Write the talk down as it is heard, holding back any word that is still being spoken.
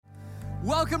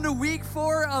Welcome to week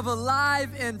 4 of Alive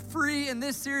and Free. In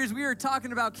this series, we are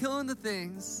talking about killing the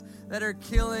things that are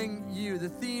killing you. The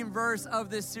theme verse of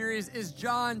this series is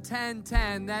John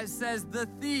 10:10 that says, "The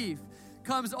thief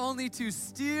comes only to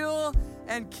steal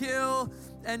and kill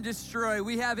and destroy."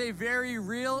 We have a very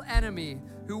real enemy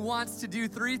who wants to do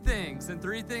 3 things, and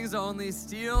 3 things only: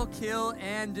 steal, kill,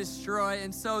 and destroy.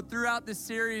 And so throughout this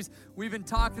series, we've been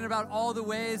talking about all the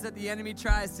ways that the enemy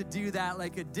tries to do that,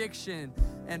 like addiction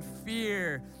and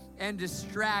fear and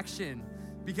distraction.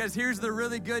 Because here's the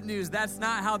really good news. That's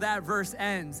not how that verse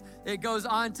ends. It goes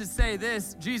on to say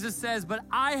this. Jesus says, "But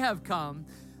I have come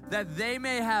that they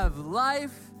may have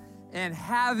life and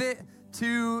have it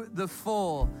to the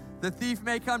full." The thief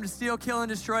may come to steal, kill, and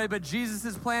destroy, but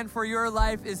Jesus' plan for your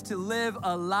life is to live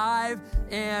alive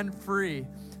and free.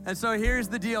 And so here's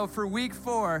the deal. For week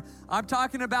 4, I'm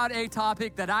talking about a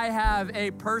topic that I have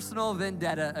a personal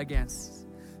vendetta against.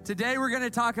 Today we're going to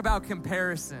talk about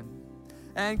comparison.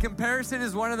 And comparison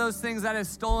is one of those things that has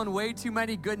stolen way too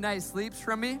many good night sleeps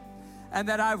from me, and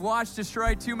that I've watched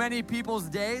destroy too many people's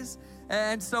days.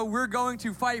 And so we're going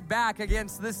to fight back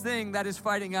against this thing that is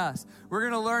fighting us. We're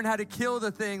going to learn how to kill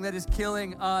the thing that is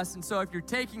killing us. And so if you're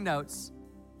taking notes,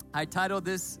 I titled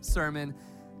this sermon,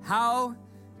 "How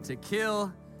to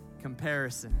Kill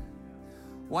Comparison."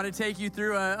 I want to take you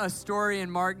through a story in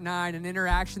Mark 9, an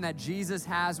interaction that Jesus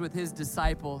has with his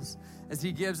disciples as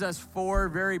he gives us 4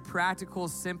 very practical,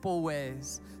 simple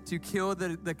ways to kill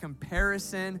the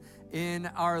comparison in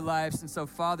our lives. And so,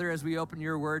 Father, as we open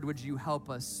your word, would you help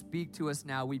us? Speak to us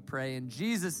now, we pray, in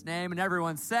Jesus' name. And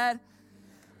everyone said,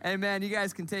 amen. You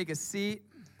guys can take a seat.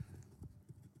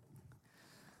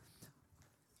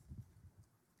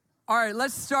 All right,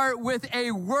 let's start with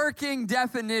a working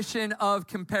definition of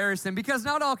comparison, because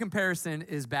not all comparison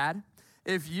is bad.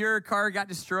 If your car got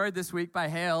destroyed this week by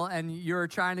hail and you're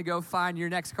trying to go find your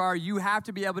next car, you have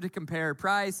to be able to compare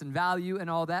price and value and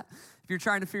all that. If you're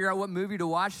trying to figure out what movie to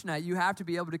watch tonight, you have to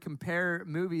be able to compare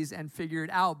movies and figure it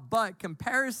out. But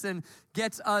comparison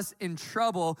gets us in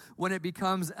trouble when it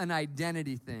becomes an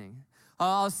identity thing.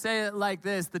 I'll say it like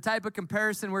this. The type of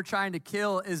comparison we're trying to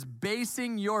kill is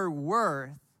basing your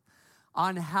worth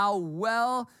on how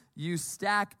well you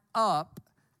stack up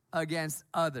against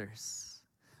others.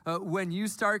 When you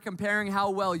start comparing how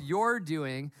well you're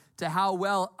doing to how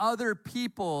well other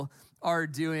people are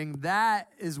doing,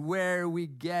 that is where we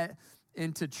get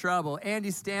into trouble.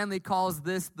 Andy Stanley calls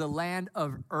this the land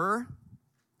of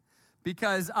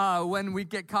because when we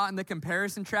get caught in the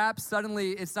comparison trap,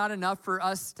 suddenly it's not enough for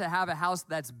us to have a house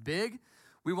that's big.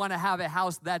 We want to have a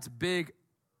house that's bigger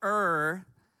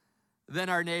than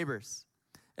our neighbors.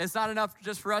 It's not enough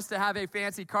just for us to have a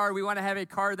fancy car. We want to have a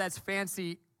car that's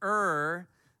fancier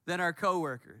than our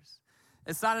coworkers.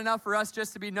 It's not enough for us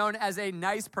just to be known as a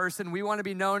nice person. We want to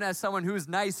be known as someone who's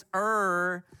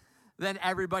nicer than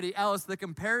everybody else. The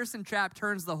comparison trap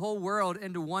turns the whole world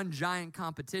into one giant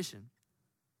competition.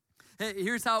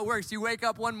 Here's how it works. You wake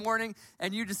up one morning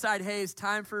and you decide, hey, it's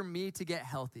time for me to get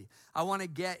healthy. I want to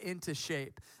get into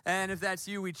shape. And if that's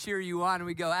you, we cheer you on and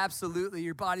we go, absolutely,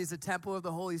 your body's a temple of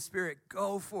the Holy Spirit.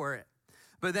 Go for it.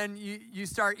 But then you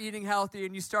start eating healthy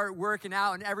and you start working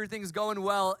out and everything's going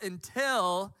well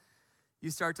until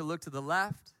you start to look to the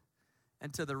left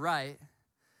and to the right.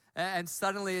 And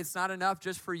suddenly it's not enough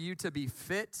just for you to be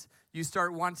fit. You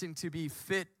start wanting to be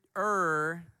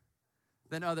fitter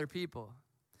than other people.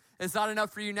 It's not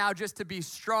enough for you now just to be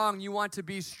strong. You want to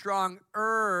be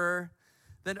stronger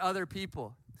than other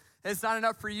people. It's not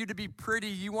enough for you to be pretty.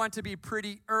 You want to be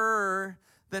prettier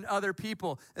than other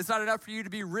people. It's not enough for you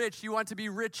to be rich. You want to be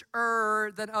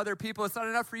richer than other people. It's not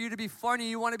enough for you to be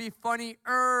funny. You want to be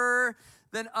funnier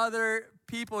than other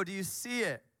people. Do you see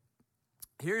it?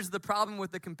 Here's the problem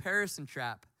with the comparison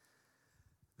trap.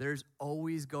 There's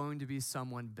always going to be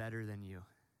someone better than you.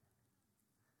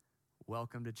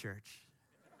 Welcome to church.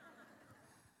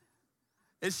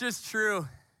 It's just true.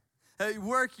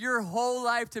 Work your whole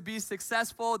life to be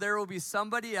successful. There will be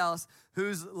somebody else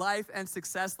whose life and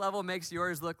success level makes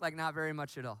yours look like not very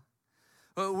much at all.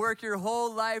 Work your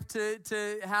whole life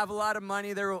to have a lot of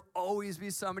money. There will always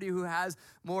be somebody who has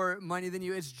more money than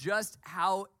you. It's just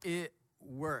how it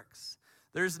works.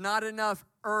 There's not enough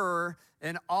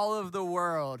in all of the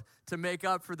world to make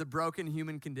up for the broken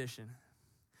human condition.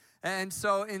 And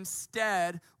so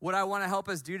instead, what I want to help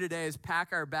us do today is pack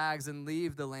our bags and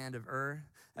leave the land of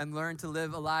and learn to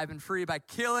live alive and free by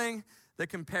killing the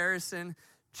comparison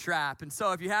trap. And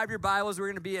so if you have your Bibles, we're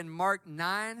going to be in Mark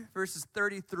 9, verses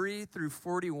 33 through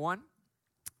 41.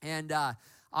 And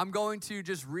I'm going to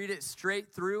just read it straight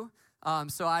through.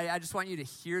 So I just want you to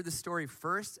hear the story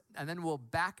first, and then we'll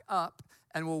back up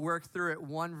and we'll work through it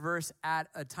one verse at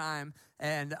a time,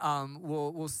 and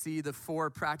we'll see the 4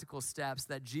 practical steps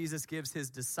that Jesus gives his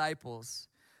disciples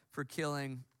for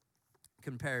killing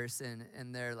comparison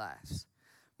in their lives.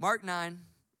 Mark 9,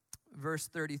 verse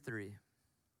 33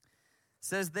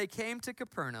 says, they came to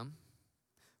Capernaum.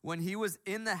 When he was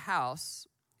in the house,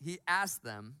 he asked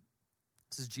them,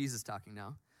 this is Jesus talking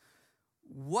now,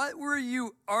 what were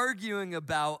you arguing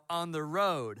about on the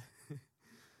road?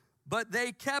 But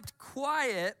they kept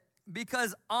quiet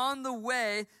because on the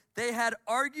way they had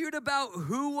argued about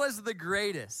who was the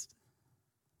greatest.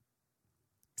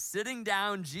 Sitting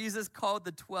down, Jesus called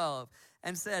the 12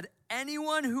 and said,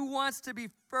 anyone who wants to be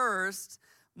first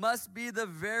must be the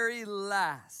very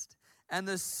last and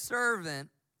the servant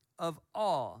of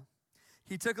all.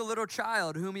 He took a little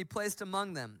child whom he placed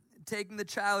among them. Taking the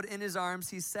child in his arms,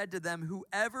 he said to them,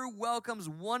 whoever welcomes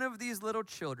one of these little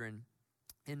children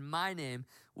in my name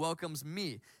welcomes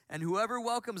me. And whoever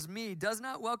welcomes me does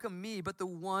not welcome me, but the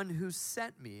one who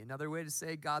sent me. Another way to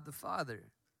say God the Father.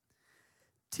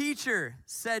 Teacher,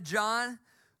 said John,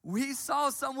 we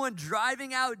saw someone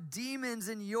driving out demons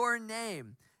in your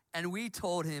name, and we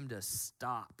told him to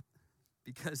stop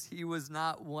because he was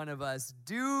not one of us.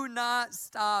 Do not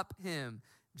stop him,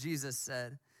 Jesus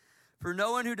said. For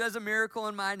no one who does a miracle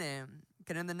in my name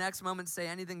can in the next moment say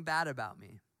anything bad about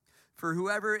me. For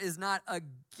whoever is not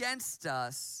against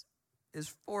us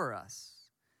is for us.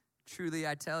 Truly,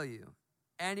 I tell you,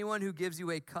 anyone who gives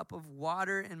you a cup of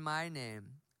water in my name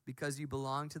because you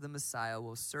belong to the Messiah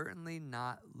will certainly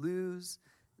not lose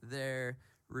their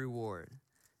reward.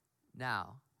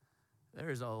 Now,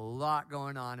 there's a lot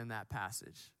going on in that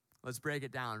passage. Let's break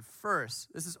it down. First,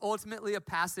 this is ultimately a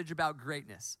passage about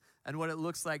greatness and what it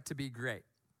looks like to be great.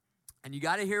 And you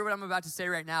got to hear what I'm about to say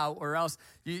right now, or else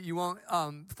you won't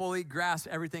fully grasp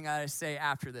everything I say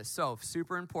after this. So,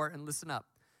 super important, listen up.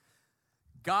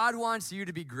 God wants you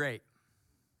to be great.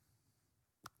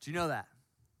 Do you know that?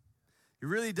 He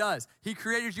really does. He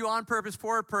created you on purpose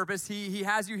for a purpose. He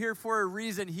has you here for a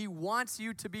reason. He wants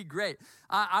you to be great.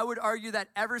 I would argue that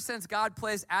ever since God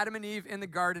placed Adam and Eve in the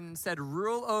garden and said,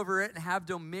 rule over it and have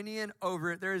dominion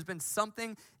over it, there has been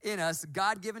something in us,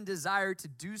 God-given desire to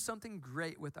do something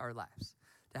great with our lives.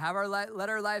 To have let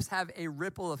our lives have a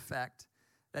ripple effect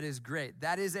that is great.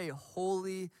 That is a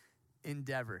holy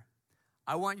endeavor.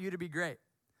 I want you to be great.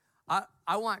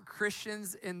 I want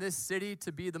Christians in this city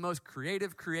to be the most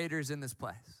creative creators in this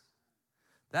place.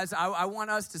 I want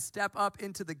us to step up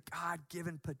into the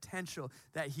God-given potential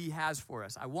that he has for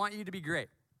us. I want you to be great.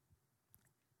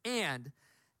 And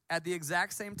at the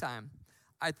exact same time,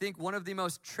 I think one of the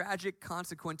most tragic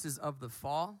consequences of the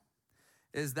fall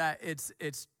is that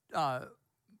it's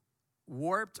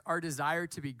warped our desire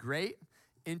to be great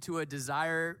into a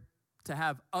desire to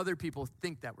have other people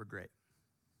think that we're great.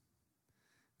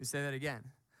 Let me say that again.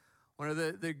 One of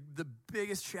the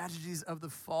biggest tragedies of the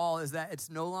fall is that it's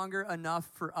no longer enough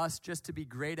for us just to be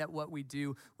great at what we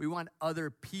do. We want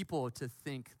other people to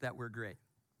think that we're great.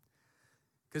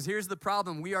 Because here's the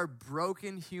problem. We are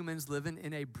broken humans living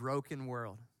in a broken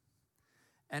world.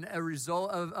 And a result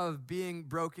of being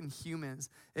broken humans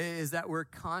is that we're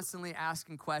constantly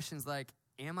asking questions like,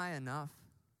 am I enough?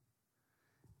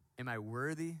 Am I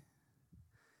worthy?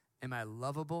 Am I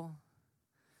lovable?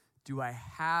 Do I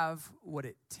have what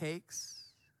it takes?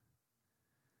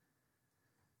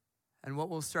 And what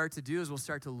we'll start to do is we'll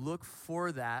start to look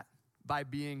for that by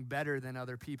being better than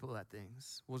other people at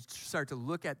things. We'll start to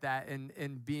look at that and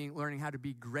learning how to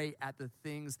be great at the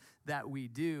things that we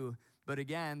do. But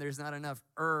again, there's not enough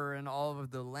in all of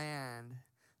the land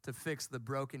to fix the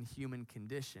broken human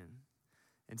condition.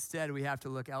 Instead, we have to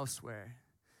look elsewhere.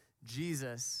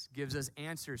 Jesus gives us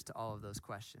answers to all of those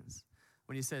questions.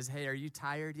 When he says, hey, are you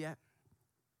tired yet?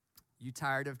 You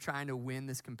tired of trying to win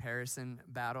this comparison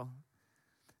battle?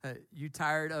 You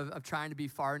tired of trying to be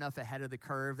far enough ahead of the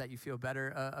curve that you feel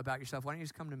better about yourself? Why don't you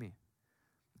just come to me?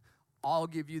 I'll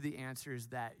give you the answers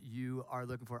that you are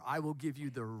looking for. I will give you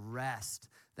the rest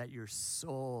that your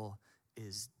soul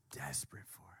is desperate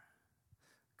for.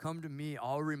 Come to me.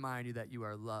 I'll remind you that you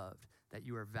are loved, that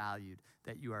you are valued,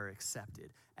 that you are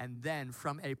accepted. And then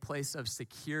from a place of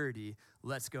security,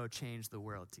 let's go change the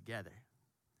world together.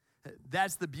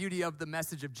 That's the beauty of the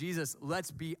message of Jesus. Let's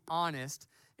be honest.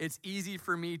 It's easy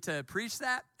for me to preach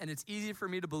that, and it's easy for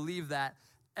me to believe that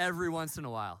every once in a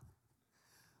while.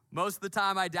 Most of the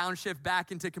time, I downshift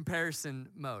back into comparison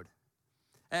mode.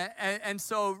 And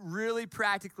so really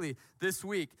practically this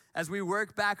week, as we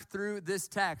work back through this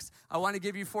text, I want to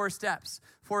give you 4 steps.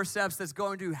 4 steps that's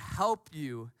going to help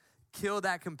you kill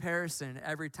that comparison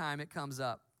every time it comes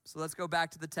up. So let's go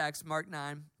back to the text, Mark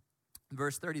 9,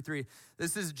 Verse 33,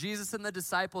 this is Jesus and the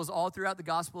disciples all throughout the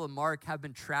Gospel of Mark have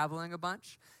been traveling a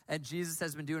bunch. And Jesus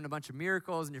has been doing a bunch of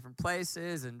miracles in different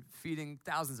places and feeding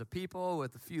thousands of people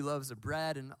with a few loaves of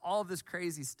bread and all of this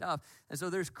crazy stuff. And so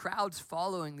there's crowds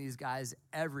following these guys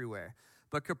everywhere.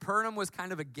 But Capernaum was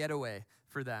kind of a getaway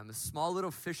for them, a small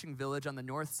little fishing village on the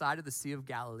north side of the Sea of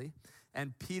Galilee.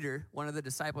 And Peter, one of the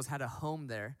disciples, had a home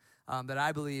there that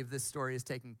I believe this story is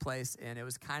taking place in. It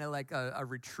was kind of like a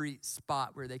retreat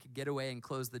spot where they could get away and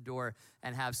close the door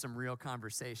and have some real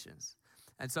conversations.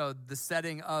 And so the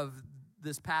setting of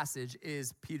this passage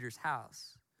is Peter's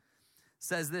house. It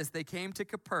says this, they came to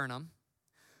Capernaum.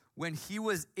 When he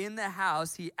was in the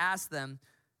house, he asked them,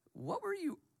 what were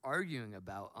you arguing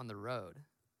about on the road?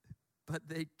 But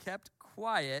they kept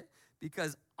quiet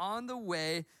because on the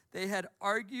way they had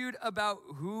argued about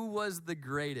who was the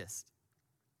greatest.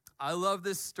 I love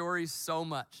this story so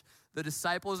much. The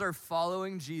disciples are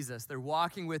following Jesus. They're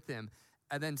walking with him.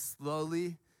 And then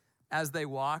slowly, as they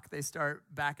walk, they start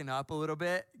backing up a little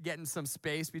bit, getting some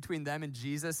space between them and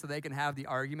Jesus so they can have the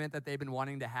argument that they've been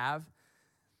wanting to have.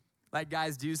 Like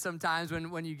guys do sometimes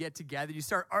when you get together, you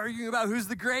start arguing about who's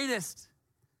the greatest.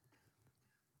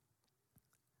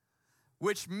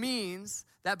 Which means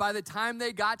that by the time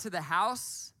they got to the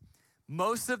house,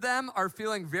 most of them are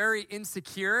feeling very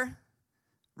insecure,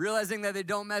 realizing that they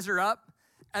don't measure up,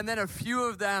 and then a few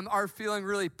of them are feeling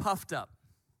really puffed up.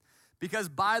 Because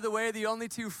by the way, the only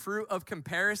two fruit of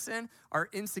comparison are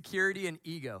insecurity and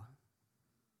ego.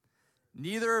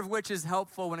 Neither of which is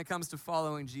helpful when it comes to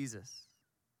following Jesus.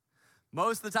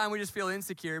 Most of the time we just feel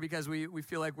insecure because we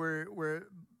feel like we're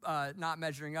not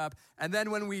measuring up. And then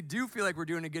when we do feel like we're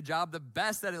doing a good job, the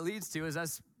best that it leads to is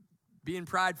us being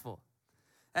prideful.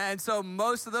 And so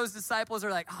most of those disciples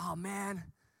are like, oh man,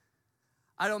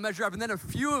 I don't measure up. And then a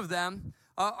few of them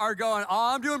are going,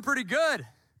 oh, I'm doing pretty good.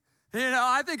 You know,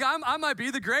 I think I might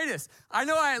be the greatest. I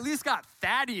know I at least got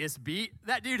Thaddeus beat.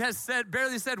 That dude has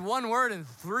barely said one word in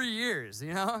 3 years,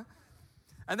 you know?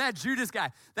 And that Judas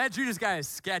guy is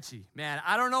sketchy, man.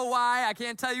 I don't know why, I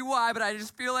can't tell you why, but I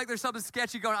just feel like there's something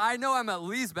sketchy going. I know I'm at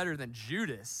least better than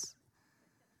Judas.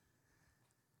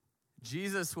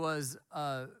 Jesus was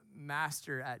a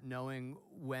master at knowing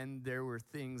when there were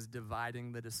things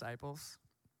dividing the disciples.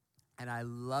 And I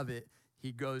love it.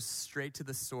 He goes straight to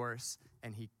the source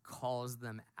and he calls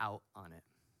them out on it.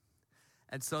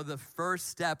 And so the first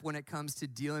step when it comes to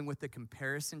dealing with the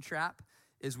comparison trap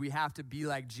is we have to be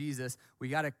like Jesus. We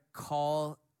got to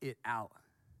call it out.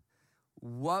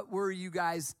 What were you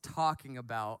guys talking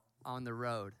about on the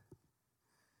road?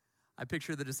 I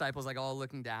picture the disciples like all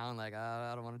looking down like,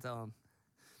 I don't want to tell them.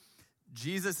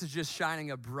 Jesus is just shining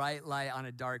a bright light on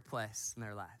a dark place in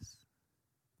their lives.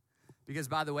 Because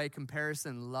by the way,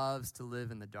 comparison loves to live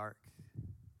in the dark.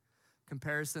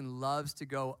 Comparison loves to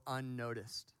go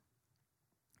unnoticed.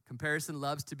 Comparison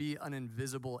loves to be an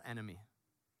invisible enemy.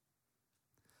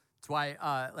 That's why,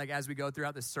 as we go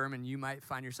throughout this sermon, you might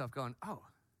find yourself going, oh,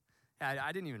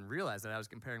 I didn't even realize that I was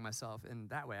comparing myself in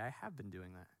that way. I have been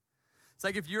doing that. It's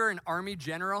like if you're an army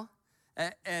general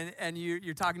and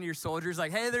you're talking to your soldiers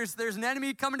like, hey, there's an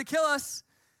enemy coming to kill us.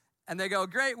 And they go,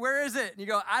 great, where is it? And you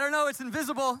go, I don't know, it's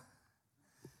invisible.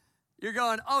 You're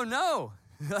going, oh no,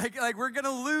 like we're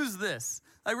gonna lose this.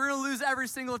 Like we're gonna lose every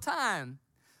single time.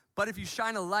 But if you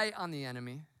shine a light on the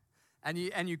enemy and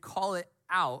you call it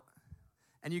out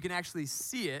and you can actually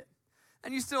see it,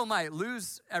 and you still might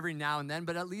lose every now and then,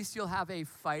 but at least you'll have a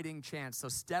fighting chance. So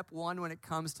step one when it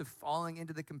comes to falling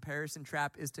into the comparison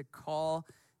trap is to call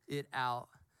it out.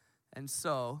 And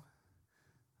so,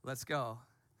 let's go.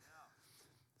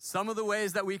 Some of the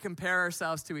ways that we compare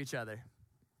ourselves to each other,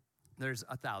 there's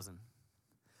 1,000.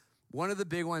 One of the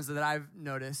big ones that I've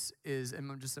noticed is,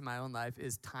 and just in my own life,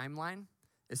 is timeline,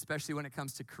 especially when it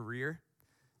comes to career.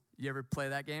 You ever play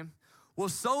that game? Well,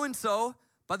 so-and-so,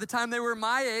 by the time they were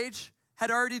my age, had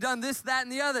already done this, that,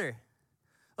 and the other.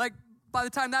 Like, by the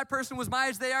time that person was my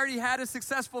age, they already had a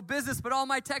successful business, but all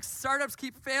my tech startups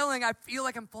keep failing. I feel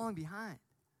like I'm falling behind.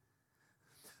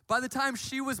 By the time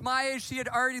she was my age, she had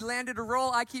already landed a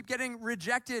role. I keep getting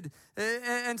rejected,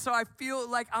 and so I feel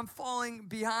like I'm falling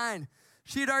behind.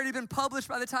 She had already been published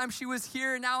by the time she was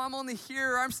here, and now I'm only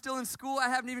here, or I'm still in school. I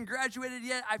haven't even graduated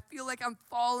yet. I feel like I'm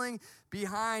falling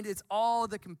behind. It's all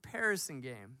the comparison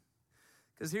game.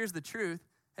 Because here's the truth.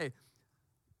 Hey,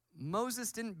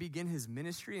 Moses didn't begin his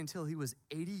ministry until he was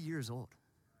 80 years old.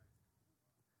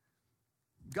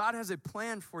 God has a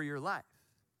plan for your life.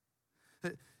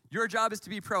 Your job is to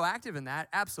be proactive in that,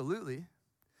 absolutely.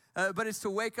 But it's to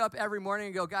wake up every morning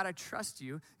and go, God, I trust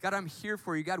you. God, I'm here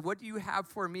for you. God, what do you have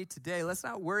for me today? Let's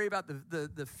not worry about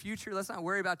the future. Let's not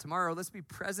worry about tomorrow. Let's be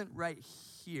present right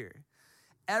here.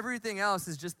 Everything else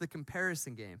is just the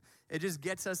comparison game. It just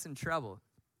gets us in trouble.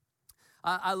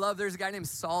 I love, there's a guy named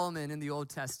Solomon in the Old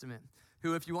Testament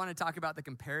who, if you want to talk about the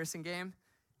comparison game,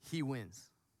 he wins.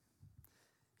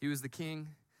 He was the king.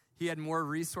 He had more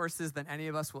resources than any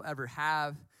of us will ever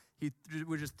have. He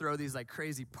would just throw these like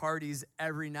crazy parties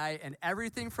every night, and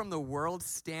everything from the world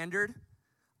standard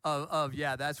of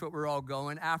yeah, that's what we're all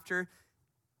going after,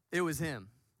 it was him.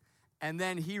 And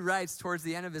then he writes towards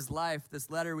the end of his life this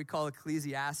letter we call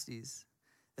Ecclesiastes.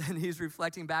 And he's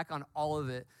reflecting back on all of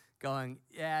it, going,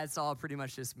 yeah, it's all pretty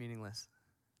much just meaningless.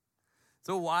 It's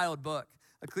a wild book.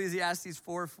 Ecclesiastes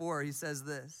 4:4, he says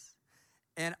this,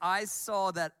 and I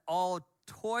saw that all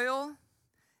toil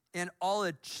and all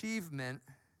achievement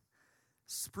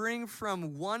spring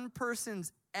from one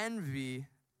person's envy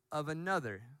of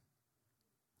another.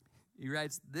 He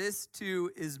writes, this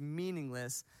too is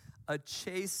meaningless, a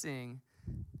chasing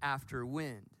after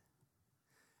wind.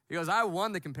 He goes, I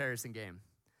won the comparison game.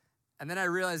 And then I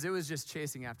realized it was just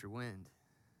chasing after wind.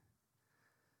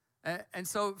 And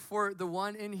so for the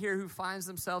one in here who finds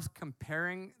themselves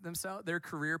comparing their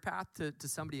career path to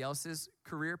somebody else's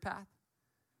career path,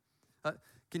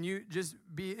 can you just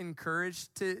be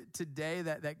encouraged today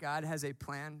that God has a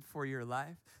plan for your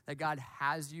life, that God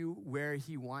has you where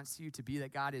he wants you to be,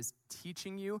 that God is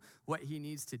teaching you what he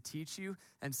needs to teach you,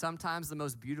 and sometimes the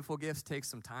most beautiful gifts take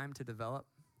some time to develop?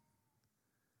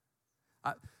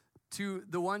 To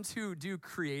the ones who do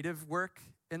creative work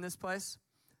in this place,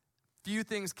 few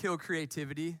things kill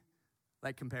creativity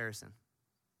like comparison.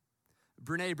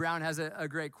 Brené Brown has a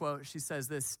great quote. She says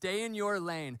this, stay in your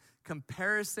lane.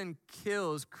 Comparison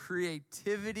kills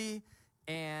creativity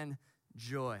and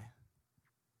joy.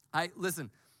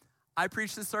 Listen, I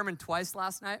preached this sermon twice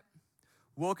last night,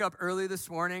 woke up early this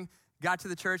morning, got to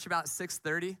the church about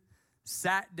 6:30,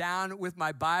 sat down with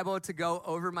my Bible to go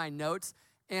over my notes,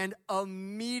 and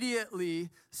immediately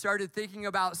started thinking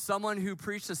about someone who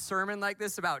preached a sermon like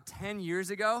this about 10 years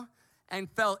ago and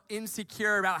felt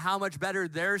insecure about how much better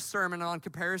their sermon on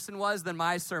comparison was than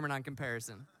my sermon on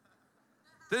comparison.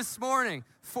 This morning,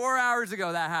 4 hours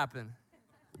ago, that happened.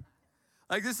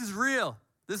 Like, this is real.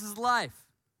 This is life.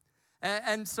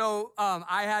 And so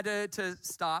I had to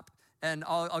stop, and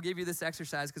I'll give you this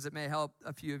exercise because it may help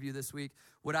a few of you this week.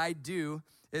 What I do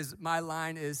is my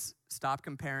line is stop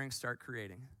comparing, start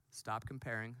creating. Stop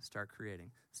comparing, start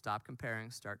creating. Stop comparing,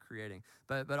 start creating.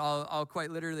 But I'll quite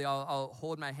literally, I'll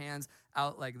hold my hands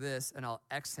out like this, and I'll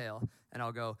exhale, and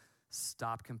I'll go,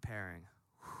 stop comparing.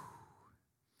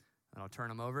 And I'll turn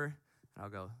them over, and I'll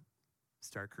go,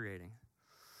 start creating.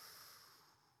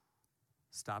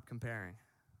 Stop comparing.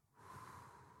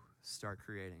 Start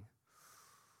creating.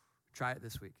 Try it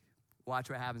this week. Watch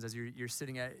what happens as you're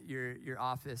sitting at your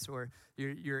office or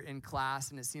you're in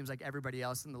class and it seems like everybody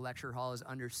else in the lecture hall is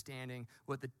understanding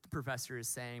what the professor is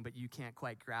saying, but you can't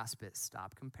quite grasp it.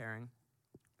 Stop comparing.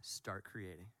 Start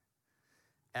creating.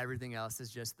 Everything else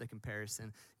is just the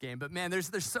comparison game. But man, there's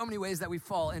so many ways that we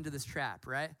fall into this trap,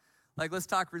 right? Like, let's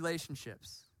talk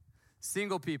relationships.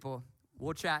 Single people,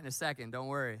 we'll chat in a second, don't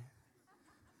worry.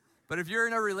 But if you're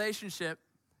in a relationship,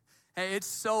 hey, it's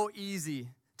so easy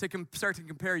to start to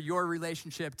compare your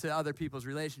relationship to other people's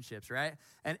relationships, right?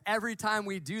 And every time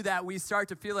we do that, we start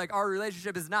to feel like our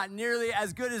relationship is not nearly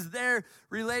as good as their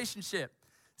relationship.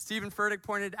 Stephen Furtick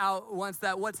pointed out once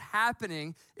that what's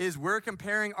happening is we're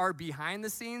comparing our behind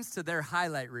the scenes to their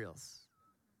highlight reels.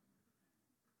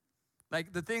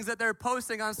 Like, the things that they're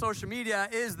posting on social media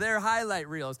is their highlight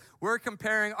reels. We're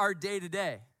comparing our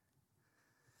day-to-day.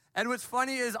 And what's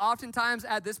funny is oftentimes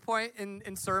at this point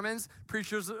in sermons,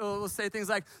 preachers will say things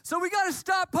like, so we got to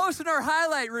stop posting our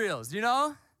highlight reels, you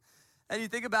know? And you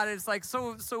think about it, it's like,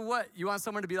 so what? You want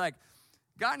someone to be like,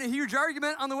 got in a huge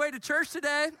argument on the way to church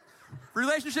today.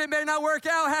 Relationship may not work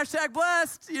out, hashtag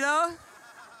blessed, you know?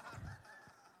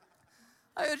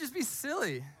 It would just be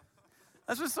silly.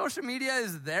 That's what social media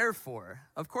is there for.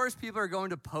 Of course, people are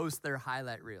going to post their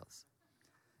highlight reels.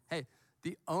 Hey,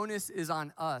 the onus is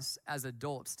on us as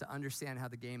adults to understand how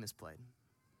the game is played.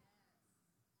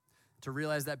 To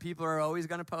realize that people are always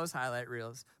going to post highlight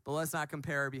reels, but let's not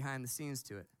compare our behind the scenes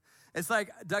to it. It's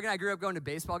like Doug and I grew up going to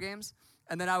baseball games,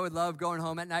 and then I would love going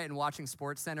home at night and watching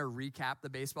SportsCenter recap the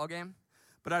baseball game.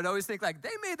 But I'd always think, like, they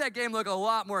made that game look a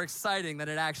lot more exciting than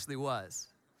it actually was.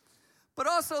 But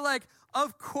also, like,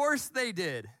 of course they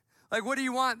did. Like, what do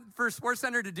you want for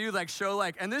SportsCenter to do? Like, show,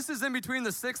 like, and this is in between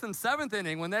the 6th and 7th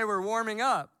inning when they were warming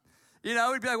up. You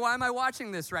know, we'd be like, why am I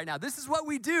watching this right now? This is what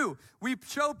we do. We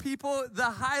show people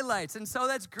the highlights. And so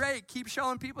that's great. Keep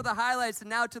showing people the highlights. And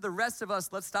now to the rest of us,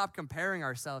 let's stop comparing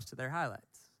ourselves to their highlights.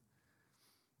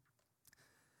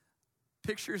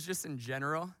 Pictures just in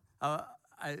general.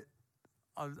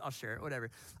 I'll share it, whatever.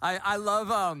 I love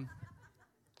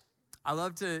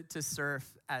to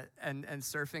surf and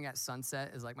surfing at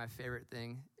sunset is like my favorite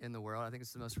thing in the world. I think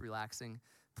it's the most relaxing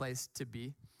place to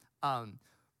be.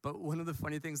 But one of the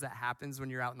funny things that happens when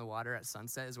you're out in the water at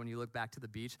sunset is when you look back to the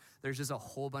beach, there's just a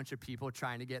whole bunch of people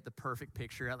trying to get the perfect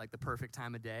picture at like the perfect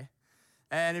time of day.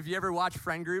 And if you ever watch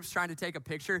friend groups trying to take a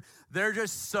picture, they're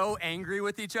just so angry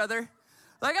with each other.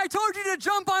 Like, I told you to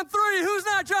jump on 3. Who's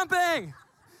not jumping?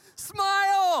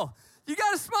 Smile. You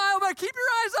got to smile, but keep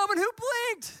your eyes open. Who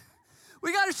blinked?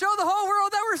 We got to show the whole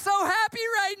world that we're so happy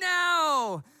right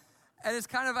now. And it's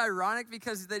kind of ironic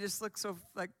because they just look so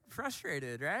like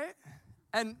frustrated, right?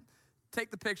 And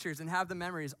take the pictures and have the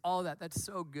memories, all that. That's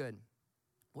so good.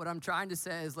 What I'm trying to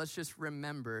say is let's just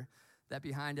remember that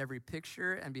behind every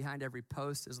picture and behind every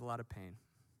post is a lot of pain.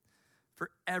 For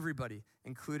everybody,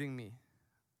 including me,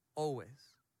 always.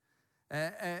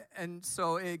 And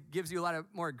so it gives you a lot of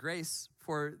more grace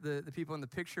for the people in the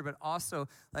picture, but also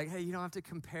like, hey, you don't have to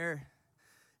compare.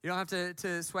 You don't have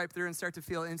to swipe through and start to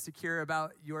feel insecure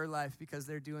about your life because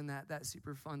they're doing that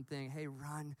super fun thing. Hey,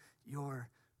 run your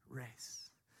race.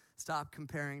 Stop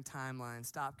comparing timelines.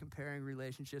 Stop comparing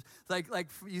relationships. Like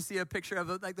you see a picture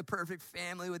of like the perfect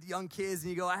family with young kids, and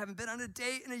you go, I haven't been on a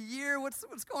date in a year. What's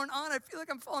going on? I feel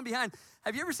like I'm falling behind.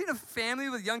 Have you ever seen a family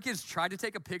with young kids try to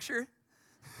take a picture?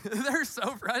 They're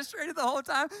so frustrated the whole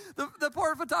time. The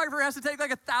poor photographer has to take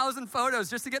like 1,000 photos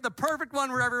just to get the perfect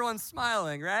one where everyone's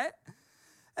smiling, right?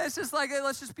 It's just like, hey,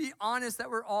 let's just be honest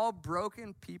that we're all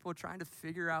broken people trying to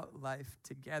figure out life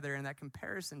together, and that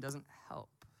comparison doesn't help.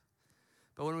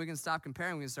 But when we can stop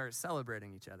comparing, we can start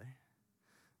celebrating each other.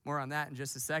 More on that in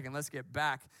just a second. Let's get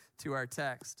back to our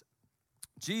text.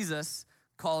 Jesus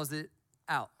calls it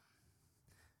out.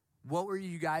 What were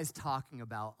you guys talking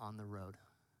about on the road?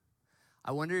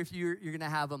 I wonder if you're going to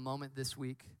have a moment this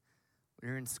week when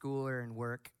you're in school or in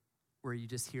work where you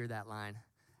just hear that line.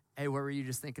 Hey, what were you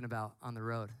just thinking about on the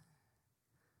road?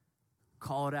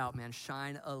 Call it out, man.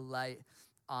 Shine a light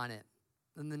on it.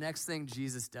 Then the next thing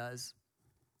Jesus does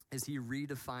is he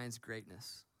redefines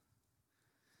greatness.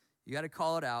 You got to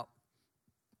call it out,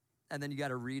 and then you got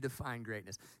to redefine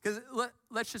greatness. Because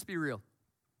let's just be real.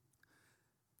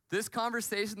 This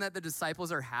conversation that the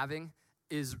disciples are having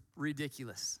is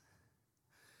ridiculous.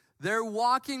 They're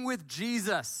walking with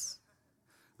Jesus,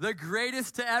 the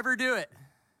greatest to ever do it.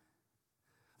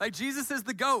 Like, Jesus is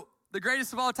the GOAT, the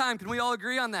greatest of all time. Can we all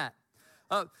agree on that?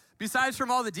 Besides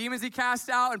from all the demons he cast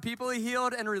out and people he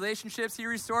healed and relationships he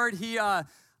restored, he,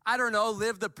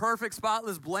 lived the perfect,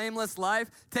 spotless, blameless life,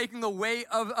 taking the weight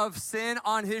of sin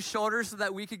on his shoulders so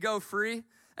that we could go free.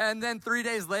 And then 3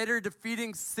 days later,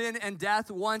 defeating sin and death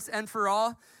once and for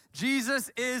all.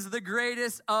 Jesus is the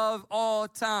greatest of all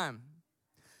time.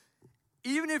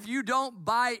 Even if you don't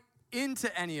buy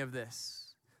into any of this,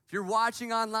 if you're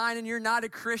watching online and you're not a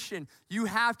Christian, you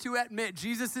have to admit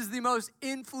Jesus is the most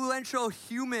influential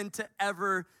human to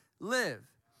ever live.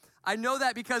 I know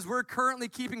that because we're currently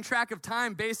keeping track of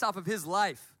time based off of his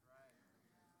life.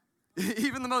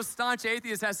 Even the most staunch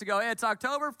atheist has to go, hey, it's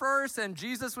October 1st and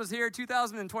Jesus was here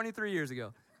 2,023 years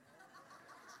ago.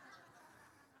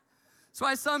 That's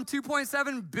why some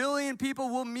 2.7 billion people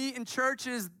will meet in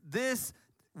churches this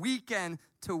weekend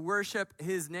to worship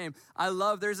his name.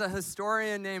 There's a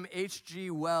historian named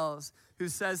H.G. Wells who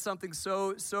says something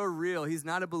so real. He's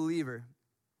not a believer.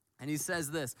 And he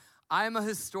says this, I am a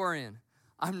historian.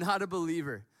 I'm not a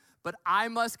believer. But I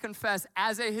must confess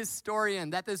as a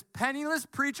historian that this penniless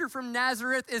preacher from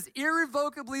Nazareth is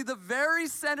irrevocably the very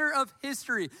center of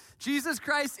history. Jesus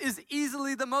Christ is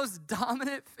easily the most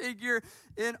dominant figure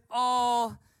in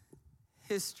all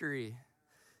history.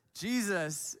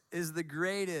 Jesus is the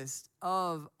greatest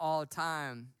of all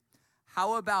time.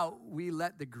 How about we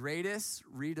let the greatest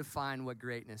redefine what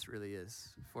greatness really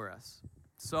is for us?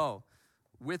 So,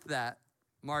 with that,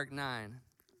 Mark 9,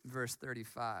 verse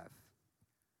 35.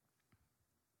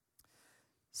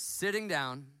 Sitting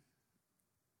down,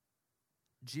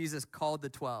 Jesus called the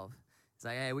 12. He's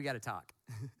like, hey, we got to talk.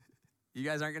 You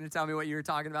guys aren't going to tell me what you were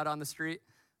talking about on the street?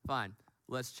 Fine,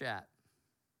 let's chat.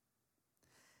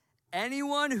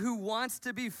 Anyone who wants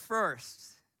to be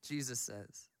first, Jesus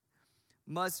says,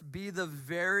 must be the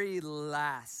very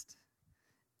last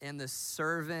and the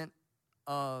servant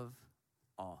of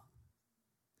all.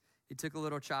 He took a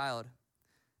little child.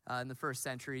 In the first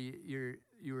century,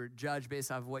 you were judged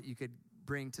based off what you could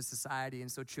bring to society,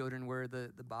 and so children were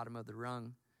the bottom of the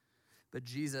rung. But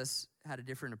Jesus had a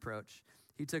different approach.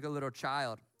 He took a little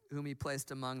child whom he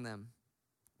placed among them.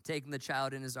 Taking the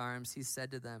child in his arms, he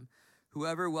said to them,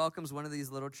 whoever welcomes one of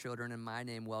these little children in my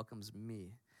name welcomes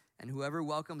me. And whoever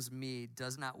welcomes me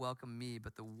does not welcome me,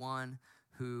 but the one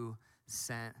who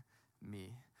sent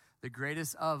me. The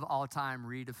greatest of all time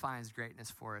redefines greatness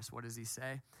for us. What does he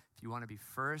say? If you want to be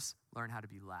first, learn how to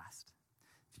be last.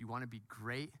 If you want to be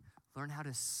great, learn how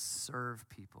to serve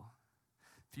people.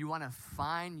 If you want to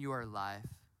find your life,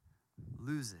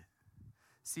 lose it.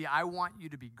 See, I want you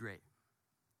to be great.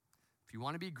 If you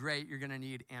want to be great, you're going to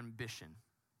need ambition.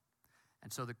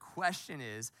 And so the question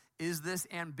is this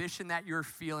ambition that you're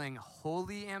feeling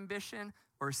holy ambition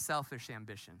or selfish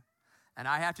ambition? And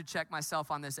I have to check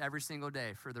myself on this every single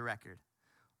day for the record.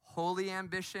 Holy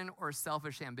ambition or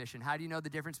selfish ambition? How do you know the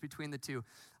difference between the two?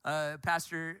 A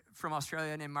pastor from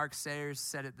Australia named Mark Sayers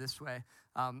said it this way.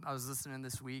 I was listening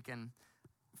this week, and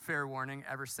fair warning,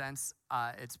 ever since,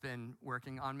 it's been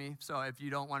working on me. So if you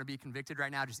don't want to be convicted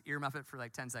right now, just earmuff it for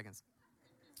like 10 seconds.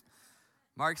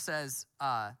 Mark says,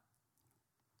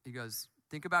 he goes,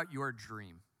 think about your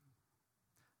dream.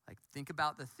 Like, think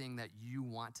about the thing that you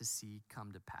want to see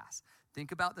come to pass.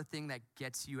 Think about the thing that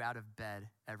gets you out of bed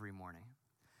every morning.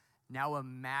 Now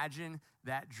imagine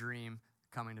that dream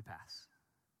coming to pass,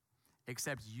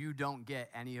 except you don't get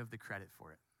any of the credit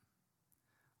for it.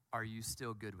 Are you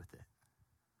still good with it?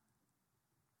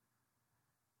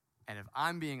 And if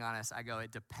I'm being honest, I go,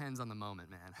 it depends on the moment,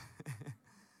 man.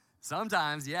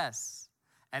 Sometimes, yes.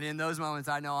 And in those moments,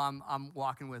 I know I'm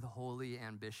walking with holy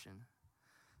ambition.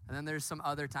 And then there's some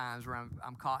other times where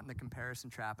I'm caught in the comparison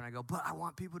trap, and I go, but I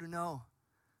want people to know.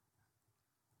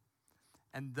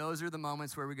 And those are the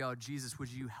moments where we go, Jesus,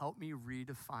 would you help me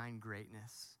redefine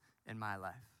greatness in my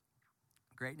life?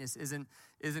 Greatness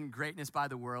isn't greatness by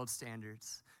the world's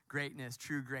standards. Greatness,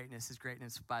 true greatness, is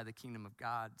greatness by the kingdom of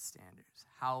God standards.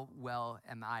 How well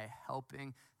am I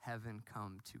helping heaven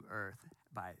come to earth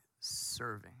by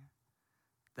serving?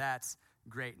 That's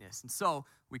greatness. And so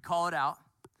we call it out,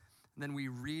 and then we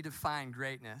redefine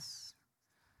greatness.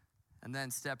 And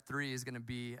then step 3 is going to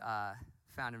be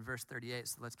found in verse 38,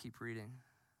 so let's keep reading.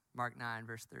 Mark 9,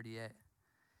 verse 38.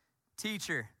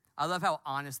 Teacher. I love how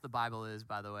honest the Bible is,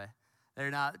 by the way.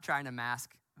 They're not trying to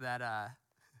mask that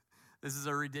this is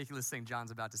a ridiculous thing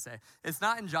John's about to say. It's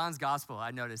not in John's gospel,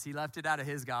 I noticed. He left it out of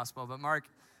his gospel, but Mark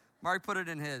put it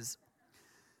in his.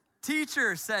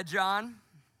 Teacher, said John,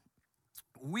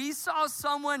 we saw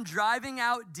someone driving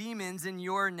out demons in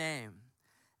your name,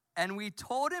 and we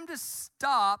told him to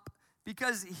stop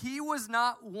because he was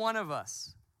not one of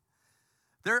us.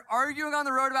 They're arguing on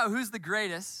the road about who's the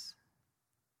greatest.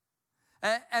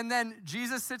 And then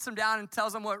Jesus sits them down and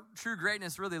tells them what true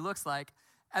greatness really looks like.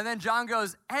 And then John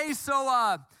goes, hey,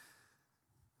 so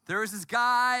there was this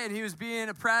guy and he was being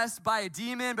oppressed by a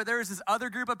demon, but there was this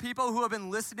other group of people who have been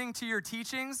listening to your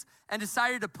teachings and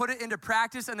decided to put it into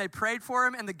practice, and they prayed for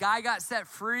him, and the guy got set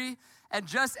free. And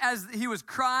just as he was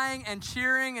crying and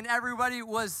cheering and everybody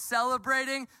was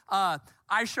celebrating, I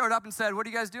showed up and said, what are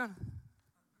you guys doing?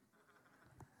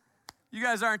 You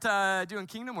guys aren't doing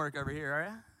kingdom work over here, are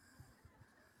you?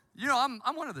 You know,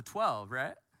 I'm one of the 12,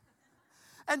 right?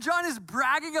 And John is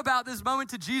bragging about this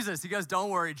moment to Jesus. He goes, don't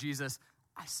worry, Jesus,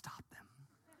 I stopped them.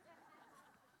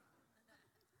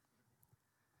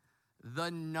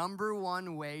 The number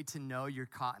one way to know you're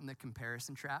caught in the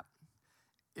comparison trap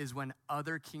is when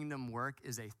other kingdom work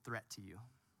is a threat to you.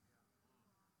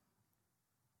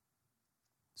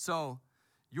 So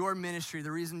your ministry,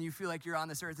 the reason you feel like you're on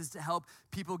this earth is to help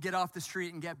people get off the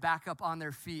street and get back up on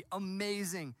their feet.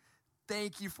 Amazing.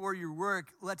 Thank you for your work.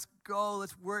 Let's go.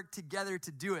 Let's work together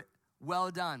to do it. Well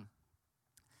done.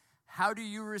 How do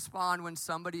you respond when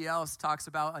somebody else talks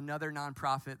about another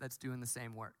nonprofit that's doing the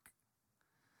same work?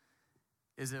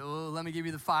 Is it, oh, let me give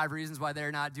you the 5 reasons why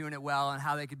they're not doing it well and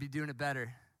how they could be doing it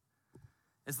better?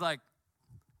 It's like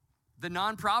the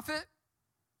nonprofit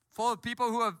full of people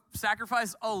who have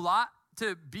sacrificed a lot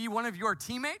to be one of your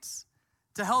teammates,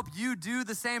 to help you do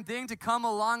the same thing, to come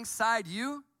alongside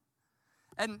you.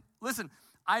 And listen,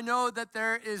 I know that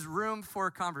there is room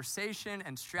for conversation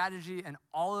and strategy, and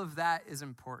all of that is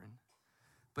important.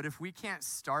 But if we can't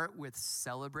start with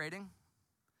celebrating,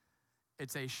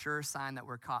 it's a sure sign that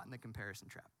we're caught in the comparison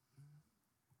trap.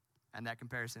 And that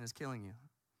comparison is killing you.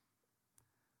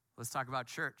 Let's talk about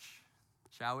church,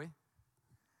 shall we?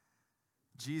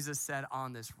 Jesus said,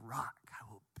 on this rock,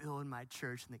 I will build my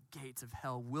church, and the gates of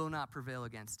hell will not prevail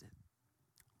against it.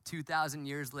 2,000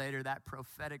 years later, that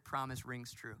prophetic promise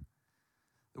rings true.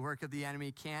 The work of the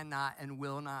enemy cannot and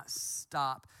will not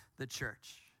stop the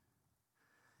church.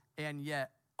 And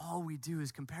yet, all we do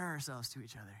is compare ourselves to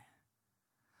each other.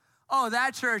 Oh,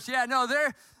 that church, yeah, no,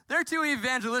 they're too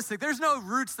evangelistic. There's no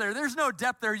roots there. There's no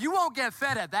depth there. You won't get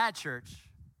fed at that church.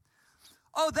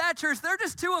 Oh, that church, they're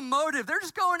just too emotive. They're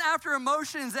just going after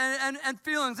emotions and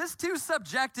feelings. It's too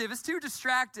subjective. It's too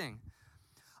distracting.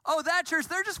 Oh, that church,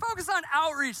 they're just focused on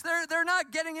outreach. They're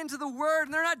not getting into the word,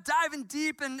 and they're not diving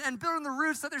deep and building the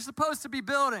roots that they're supposed to be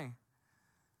building.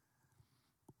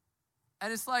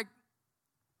 And it's like,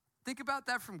 think about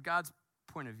that from God's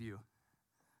point of view.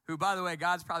 Who, by the way,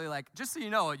 God's probably like, just so you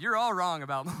know, you're all wrong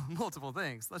about multiple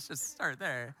things. Let's just start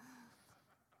there.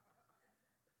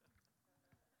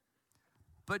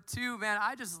 But two, man,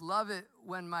 I just love it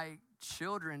when my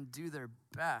children do their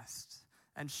best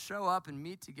and show up and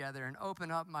meet together and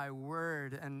open up my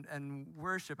word and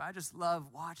worship. I just love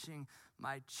watching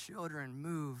my children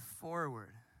move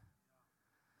forward.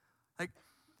 Like,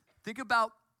 think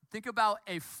about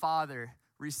a father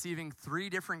receiving 3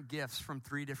 different gifts from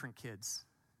 3 different kids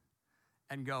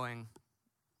and going,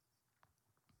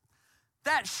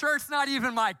 that shirt's not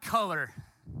even my color.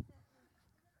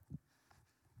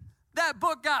 That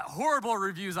book got horrible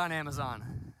reviews on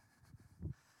Amazon.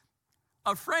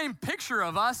 A framed picture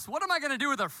of us? What am I going to do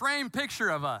with a framed picture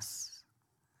of us?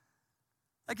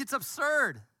 Like, it's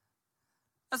absurd.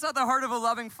 That's not the heart of a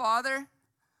loving father.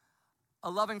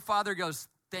 A loving father goes,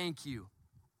 thank you,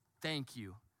 thank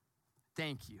you,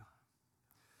 thank you.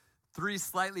 3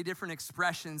 slightly different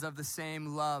expressions of the same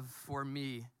love for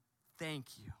me. Thank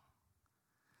you.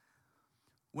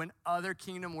 When other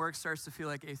kingdom work starts to feel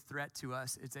like a threat to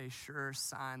us, it's a sure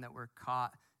sign that we're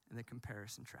caught in the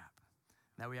comparison trap.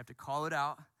 That we have to call it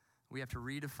out, we have to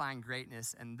redefine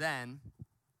greatness, and then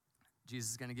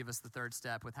Jesus is going to give us the 3rd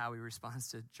step with how he responds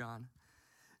to John.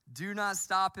 Do not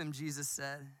stop him, Jesus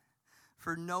said.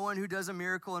 For no one who does a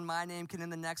miracle in my name can in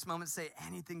the next moment say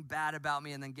anything bad about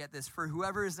me. And then get this, for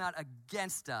whoever is not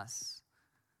against us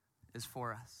is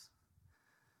for us.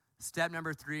 Step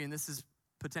number 3, and this is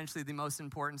potentially the most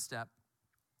important step,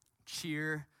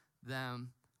 cheer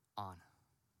them on.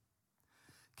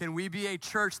 Can we be a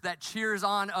church that cheers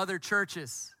on other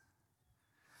churches?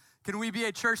 Can we be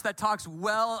a church that talks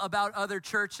well about other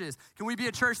churches? Can we be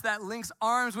a church that links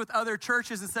arms with other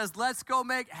churches and says, let's go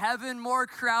make heaven more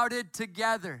crowded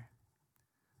together?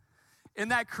 In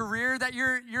that career that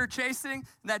you're chasing,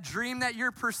 that dream that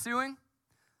you're pursuing,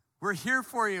 we're here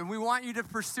for you, and we want you to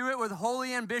pursue it with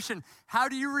holy ambition. How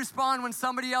do you respond when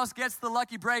somebody else gets the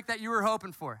lucky break that you were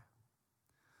hoping for?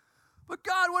 But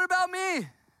God, what about me?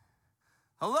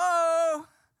 Hello?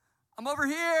 I'm over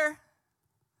here.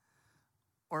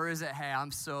 Or is it, hey,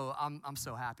 I'm so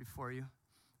happy for you.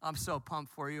 I'm so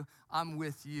pumped for you. I'm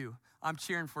with you. I'm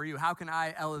cheering for you. How can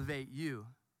I elevate you?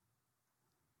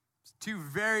 It's 2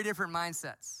 very different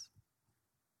mindsets.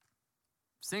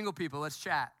 Single people, let's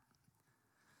chat.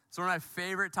 It's one of my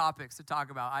favorite topics to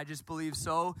talk about. I just believe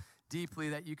so deeply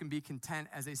that you can be content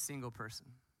as a single person.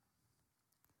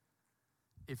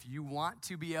 If you want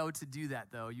to be able to do that,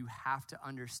 though, you have to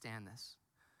understand this.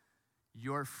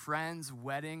 Your friend's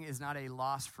wedding is not a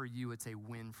loss for you, it's a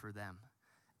win for them.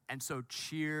 And so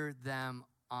cheer them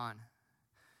on.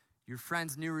 Your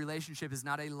friend's new relationship is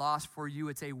not a loss for you,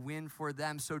 it's a win for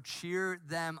them. So cheer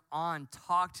them on.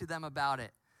 Talk to them about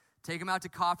it. Take them out to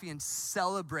coffee and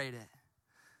celebrate it.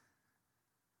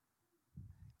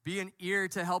 Be an ear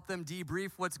to help them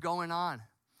debrief what's going on.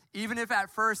 Even if at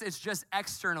first it's just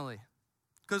externally.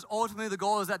 Because ultimately the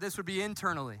goal is that this would be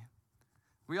internally.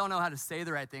 We all know how to say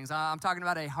the right things. I'm talking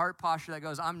about a heart posture that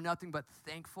goes, I'm nothing but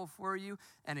thankful for you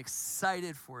and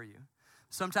excited for you.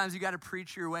 Sometimes you got to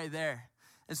preach your way there.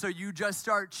 And so you just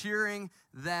start cheering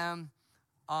them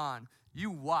on. You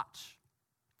watch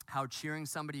how cheering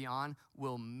somebody on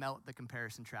will melt the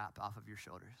comparison trap off of your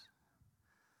shoulders.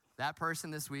 That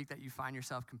person this week that you find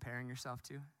yourself comparing yourself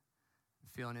to,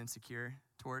 feeling insecure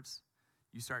towards,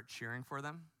 you start cheering for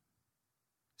them.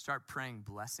 Start praying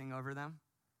blessing over them.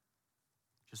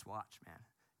 Just watch, man.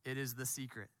 It is the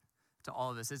secret to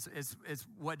all of this. It's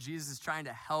what Jesus is trying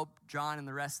to help John and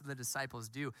the rest of the disciples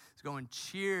do. Is go and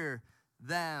cheer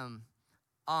them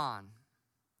on.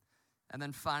 And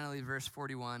then finally, verse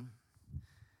 41,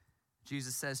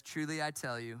 Jesus says, truly I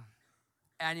tell you,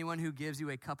 anyone who gives you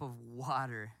a cup of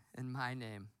water in my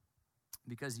name,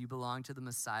 because you belong to the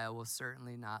Messiah, will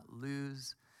certainly not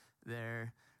lose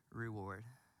their reward.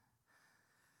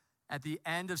 At the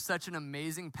end of such an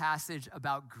amazing passage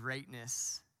about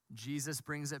greatness, Jesus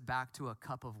brings it back to a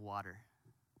cup of water,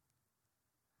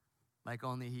 like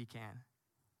only he can.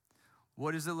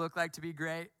 What does it look like to be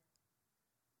great?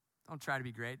 Don't try to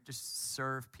be great, just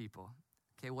serve people.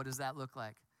 Okay, what does that look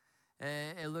like?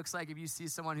 It looks like if you see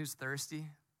someone who's thirsty,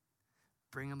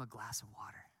 bring them a glass of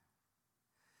water.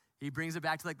 He brings it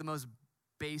back to like the most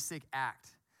basic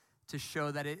act to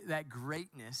show that that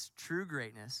greatness, true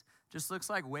greatness, just looks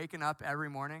like waking up every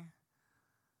morning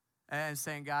and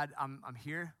saying, God, I'm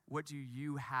here. What do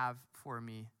you have for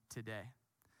me today?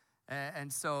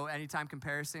 And so anytime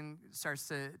comparison starts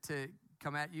to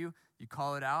come at you, you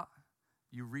call it out,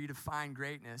 you redefine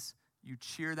greatness, you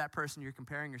cheer that person you're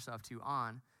comparing yourself to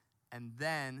on, and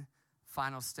then,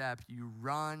 final step, you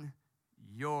run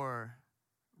your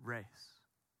race.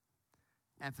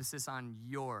 Emphasis on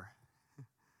your.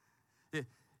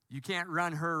 You can't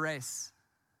run her race.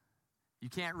 You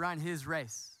can't run his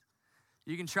race.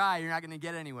 You can try, you're not going to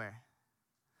get anywhere.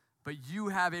 But you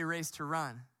have a race to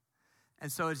run.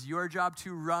 And so it's your job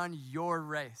to run your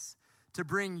race, to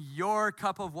bring your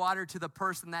cup of water to the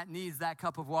person that needs that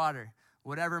cup of water,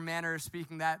 whatever manner of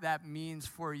speaking that means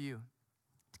for you.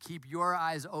 To keep your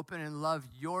eyes open and love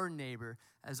your neighbor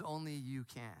as only you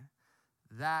can.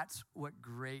 That's what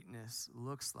greatness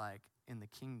looks like in the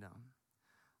kingdom.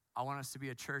 I want us to be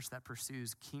a church that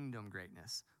pursues kingdom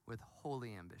greatness with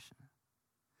holy ambition.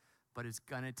 But it's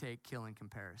going to take killing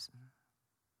comparison.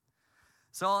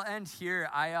 So I'll end here.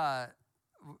 I've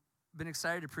been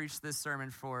excited to preach this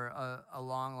sermon for a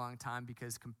long, long time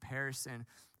because comparison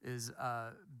has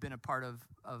been a part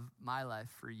of my life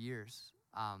for years.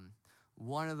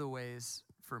 One of the ways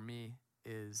for me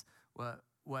is what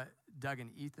Doug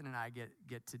and Ethan and I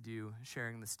get to do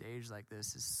sharing the stage like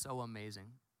this is so amazing.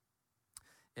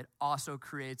 It also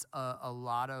creates a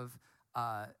lot of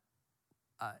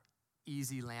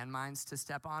easy landmines to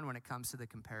step on when it comes to the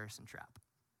comparison trap.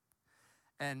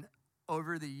 And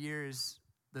over the years,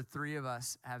 the three of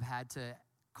us have had to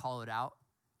call it out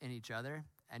in each other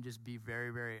and just be very,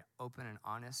 very open and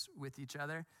honest with each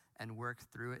other and work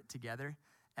through it together.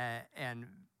 And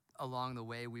along the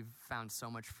way, we've found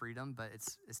so much freedom, but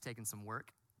it's taken some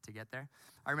work to get there.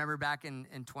 I remember back in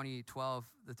 2012,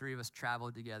 the three of us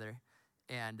traveled together,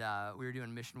 and we were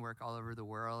doing mission work all over the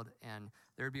world, and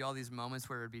there would be all these moments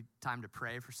where it would be time to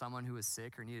pray for someone who was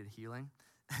sick or needed healing.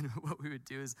 And what we would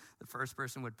do is the first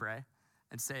person would pray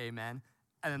and say amen,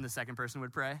 and then the second person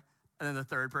would pray, and then the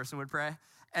third person would pray.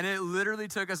 And it literally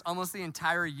took us almost the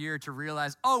entire year to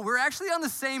realize, oh, we're actually on the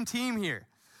same team here.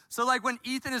 So like when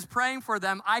Ethan is praying for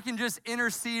them, I can just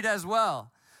intercede as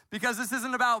well. Because this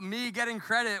isn't about me getting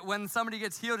credit when somebody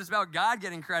gets healed. It's about God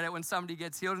getting credit when somebody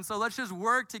gets healed. And so let's just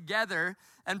work together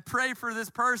and pray for this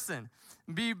person.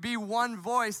 Be one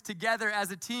voice together as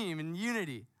a team in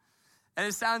unity. And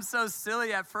it sounds so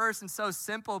silly at first and so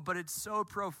simple, but it's so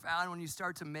profound when you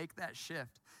start to make that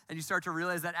shift. And you start to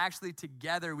realize that actually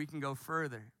together we can go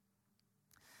further.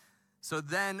 So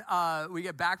then we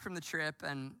get back from the trip,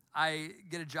 and I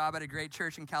get a job at a great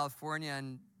church in California,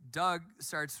 and Doug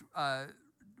starts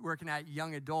working at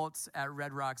young adults at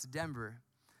Red Rocks, Denver.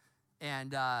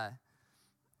 And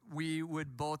we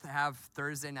would both have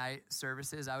Thursday night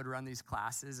services. I would run these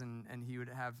classes, and he would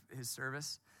have his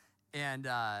service. And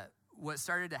what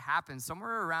started to happen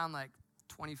somewhere around like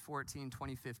 2014,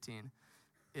 2015,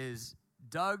 is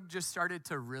Doug just started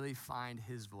to really find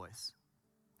his voice.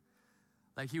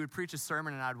 Like he would preach a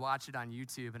sermon and I'd watch it on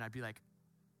YouTube and I'd be like,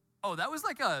 oh, that was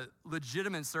like a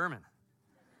legitimate sermon.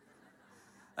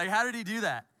 Like, how did he do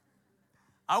that?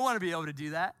 I want to be able to do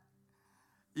that,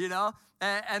 you know?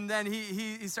 And then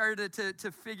he started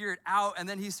to figure it out, and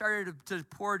then he started to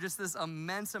pour just this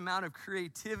immense amount of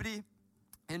creativity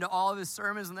into all of his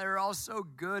sermons, and they were all so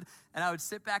good. And I would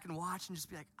sit back and watch and just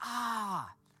be like,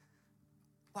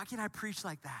 why can't I preach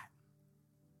like that?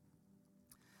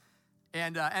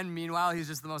 And meanwhile, he's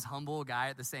just the most humble guy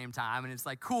at the same time. And it's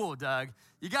like, cool, Doug,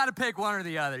 you got to pick one or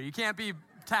the other. You can't be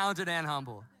talented and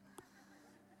humble.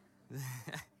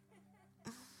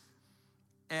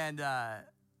 And I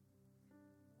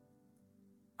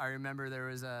remember there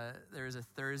was a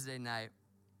Thursday night.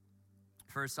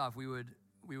 First off, we would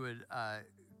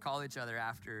call each other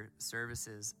after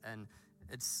services, and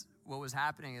it's what was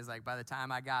happening is like by the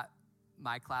time I got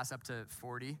my class up to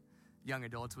 40, young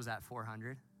adults was at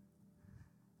 400.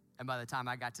 And by the time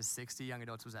I got to 60, young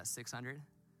adults was at 600.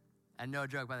 And no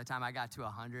joke, by the time I got to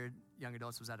 100, young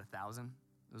adults was at 1,000.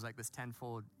 It was like this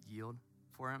tenfold yield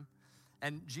for him.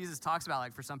 And Jesus talks about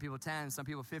like for some people 10, some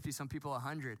people 50, some people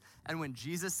 100. And when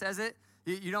Jesus says it,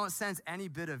 you don't sense any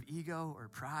bit of ego or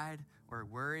pride or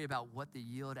worry about what the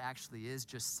yield actually is,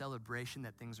 just celebration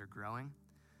that things are growing.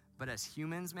 But as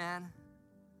humans, man,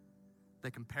 the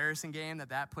comparison game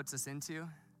that puts us into,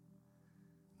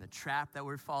 the trap that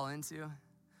we fall into,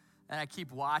 and I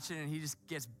keep watching, and he just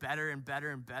gets better and better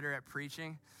and better at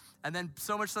preaching. And then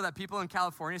so much so that people in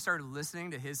California started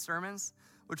listening to his sermons,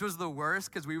 which was the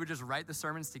worst because we would just write the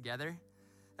sermons together.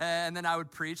 And then I would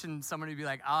preach, and someone would be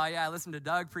like, oh, yeah, I listened to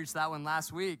Doug preach that one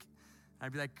last week. And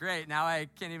I'd be like, great, now I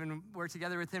can't even work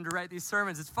together with him to write these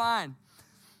sermons. It's fine.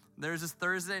 There was this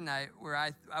Thursday night where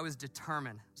I was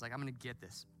determined. I was like, I'm going to get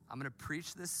this. I'm going to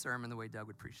preach this sermon the way Doug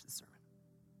would preach this sermon.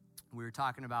 We were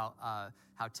talking about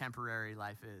how temporary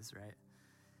life is, right?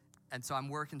 And so I'm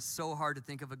working so hard to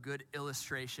think of a good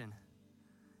illustration.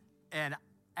 And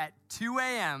at 2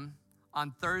 a.m.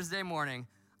 on Thursday morning,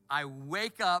 I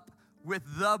wake up with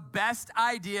the best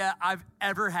idea I've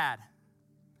ever had.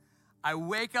 I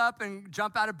wake up and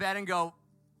jump out of bed and go,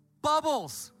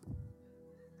 bubbles.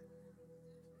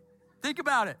 Think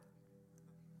about it.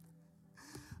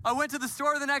 I went to the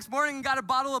store the next morning and got a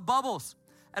bottle of bubbles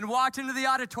and walked into the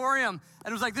auditorium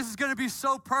and was like, this is going to be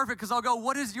so perfect because I'll go,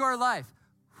 what is your life?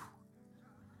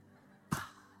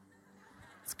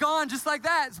 It's gone just like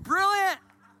that. It's brilliant.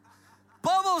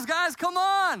 Bubbles, guys, come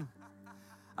on.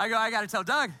 I go, I got to tell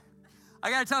Doug.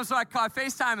 I got to tell him, so I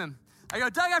FaceTime him. I go,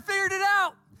 Doug, I figured it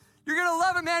out. You're going to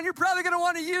love it, man. You're probably going to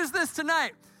want to use this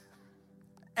tonight.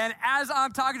 And as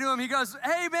I'm talking to him, he goes,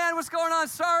 hey, man, what's going on?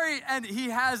 Sorry. And he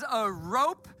has a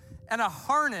rope and a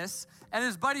harness, and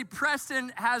his buddy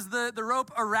Preston has the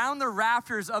rope around the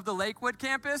rafters of the Lakewood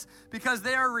campus because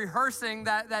they are rehearsing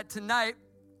that tonight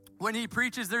when he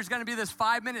preaches, there's going to be this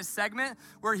 5-minute segment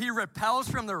where he rappels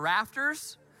from the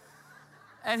rafters.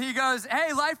 And he goes,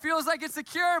 hey, life feels like it's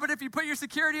secure, but if you put your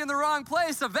security in the wrong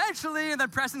place, eventually, and then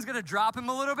Preston's going to drop him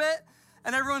a little bit,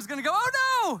 and everyone's going to go,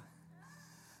 oh, no.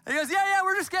 And he goes, yeah,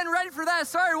 we're just getting ready for that.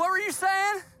 Sorry, what were you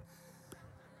saying?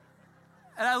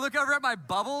 And I look over at my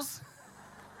bubbles.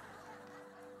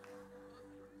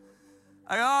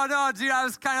 I go, oh, no, dude, I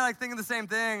was kind of like thinking the same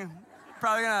thing.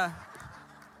 Probably gonna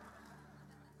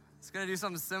do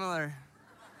something similar.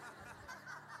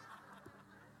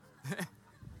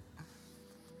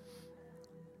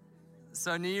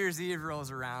 So New Year's Eve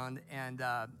rolls around, and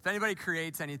if anybody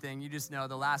creates anything, you just know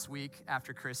the last week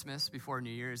after Christmas, before New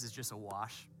Year's, is just a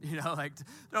wash. You know, like,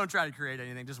 don't try to create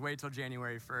anything. Just wait till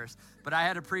January 1st. But I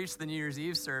had to preach the New Year's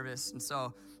Eve service, and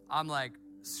so I'm like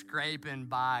scraping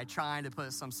by, trying to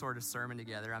put some sort of sermon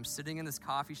together. I'm sitting in this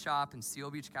coffee shop in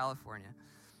Seal Beach, California,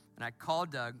 and I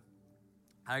called Doug.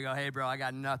 I go, hey, bro, I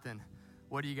got nothing.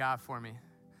 What do you got for me?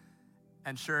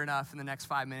 And sure enough, in the next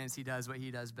 5 minutes, he does what he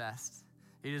does best.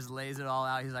 He just lays it all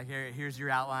out. He's like, here's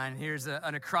your outline. Here's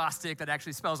an acrostic that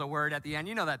actually spells a word at the end.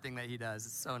 You know that thing that he does.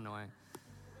 It's so annoying.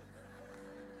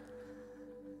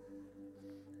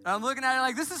 And I'm looking at it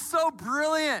like, this is so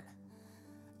brilliant.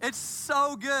 It's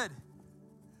so good.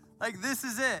 Like, this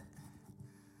is it.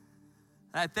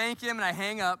 And I thank him, and I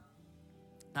hang up,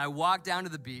 and I walk down to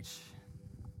the beach.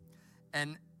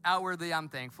 And outwardly, I'm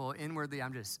thankful. Inwardly,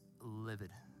 I'm just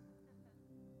livid.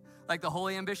 Like, the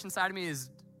holy ambition side of me is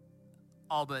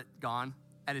all but gone,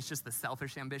 and it's just the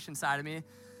selfish ambition side of me.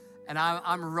 And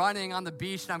I'm running on the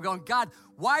beach, and I'm going, God,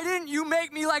 why didn't you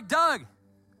make me like Doug?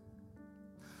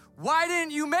 Why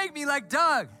didn't you make me like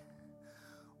Doug?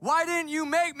 Why didn't you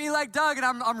make me like Doug? And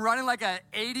I'm running like a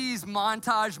 80s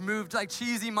montage moved, like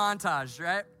cheesy montage,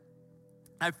 right?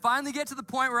 I finally get to the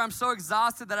point where I'm so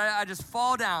exhausted that I just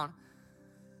fall down.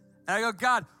 And I go,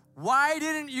 God, why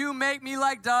didn't you make me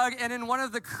like Doug? And in one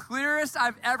of the clearest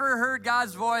I've ever heard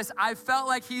God's voice, I felt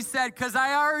like he said, because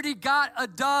I already got a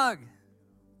Doug.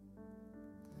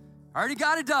 I already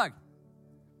got a Doug.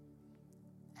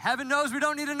 Heaven knows we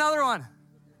don't need another one.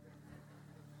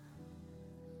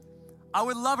 I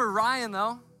would love a Ryan,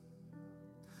 though.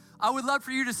 I would love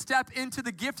for you to step into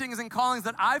the giftings and callings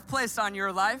that I've placed on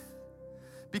your life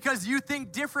because you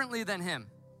think differently than him.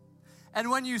 And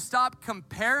when you stop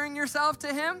comparing yourself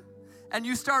to him and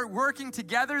you start working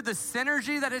together, the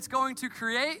synergy that it's going to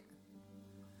create.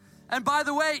 And by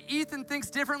the way, Ethan thinks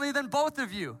differently than both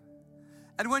of you.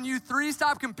 And when you three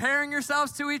stop comparing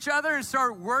yourselves to each other and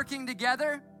start working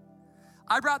together,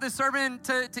 I brought this sermon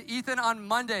to Ethan on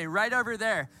Monday, right over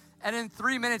there. And in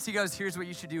 3 minutes, he goes, here's what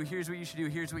you should do, here's what you should do,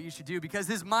 here's what you should do, because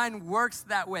his mind works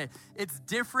that way. It's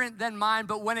different than mine,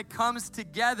 but when it comes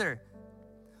together,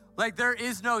 like, there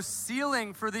is no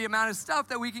ceiling for the amount of stuff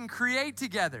that we can create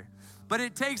together. But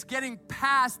it takes getting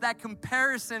past that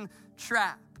comparison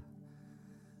trap.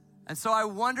 And so I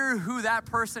wonder who that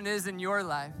person is in your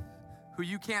life who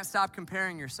you can't stop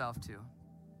comparing yourself to.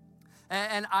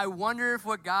 And I wonder if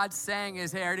what God's saying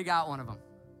is, hey, I already got one of them.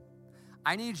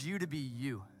 I need you to be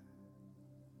you.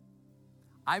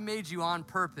 I made you on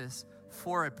purpose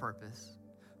for a purpose,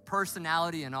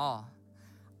 personality and all.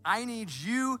 I need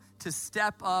you to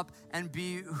step up and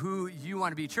be who you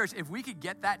want to be. Church, if we could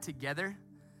get that together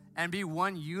and be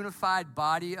one unified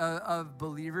body of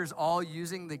believers, all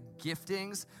using the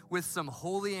giftings with some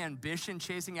holy ambition,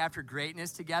 chasing after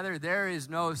greatness together, there is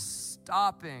no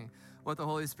stopping what the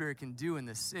Holy Spirit can do in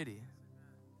this city.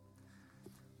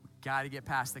 We've got to get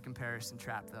past the comparison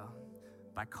trap, though.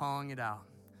 by calling it out,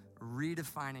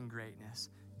 redefining greatness,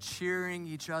 cheering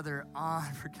each other on,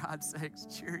 for God's sakes,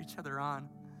 cheer each other on,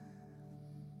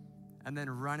 and then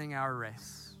running our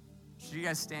race. Should you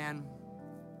guys stand?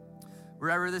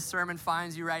 Wherever this sermon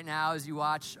finds you right now, as you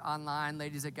watch online,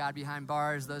 ladies at God Behind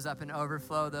Bars, those up in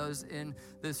Overflow, those in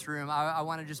this room, I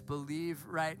want to just believe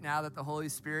right now that the Holy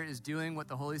Spirit is doing what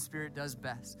the Holy Spirit does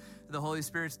best. The Holy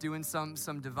Spirit's doing some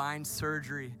divine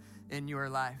surgery in your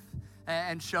life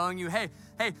and showing you, hey,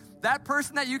 that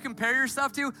person that you compare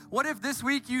yourself to, what if this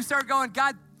week you start going,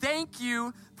 God, thank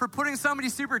you for putting somebody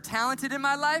super talented in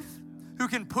my life who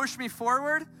can push me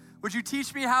forward. Would you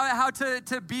teach me how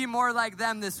to be more like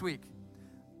them this week?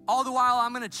 All the while,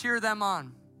 I'm going to cheer them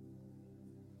on.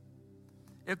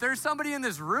 If there's somebody in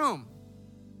this room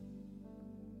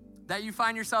that you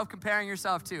find yourself comparing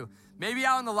yourself to, maybe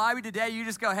out in the lobby today, you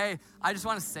just go, hey, I just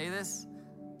want to say this.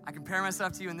 I compare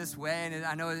myself to you in this way, and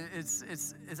I know it's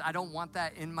I don't want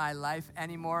that in my life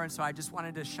anymore, and so I just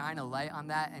wanted to shine a light on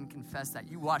that and confess that.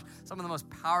 You watch, some of the most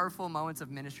powerful moments of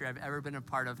ministry I've ever been a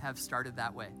part of have started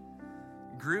that way.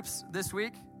 Groups this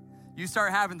week, you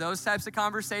start having those types of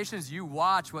conversations, you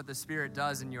watch what the Spirit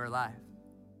does in your life.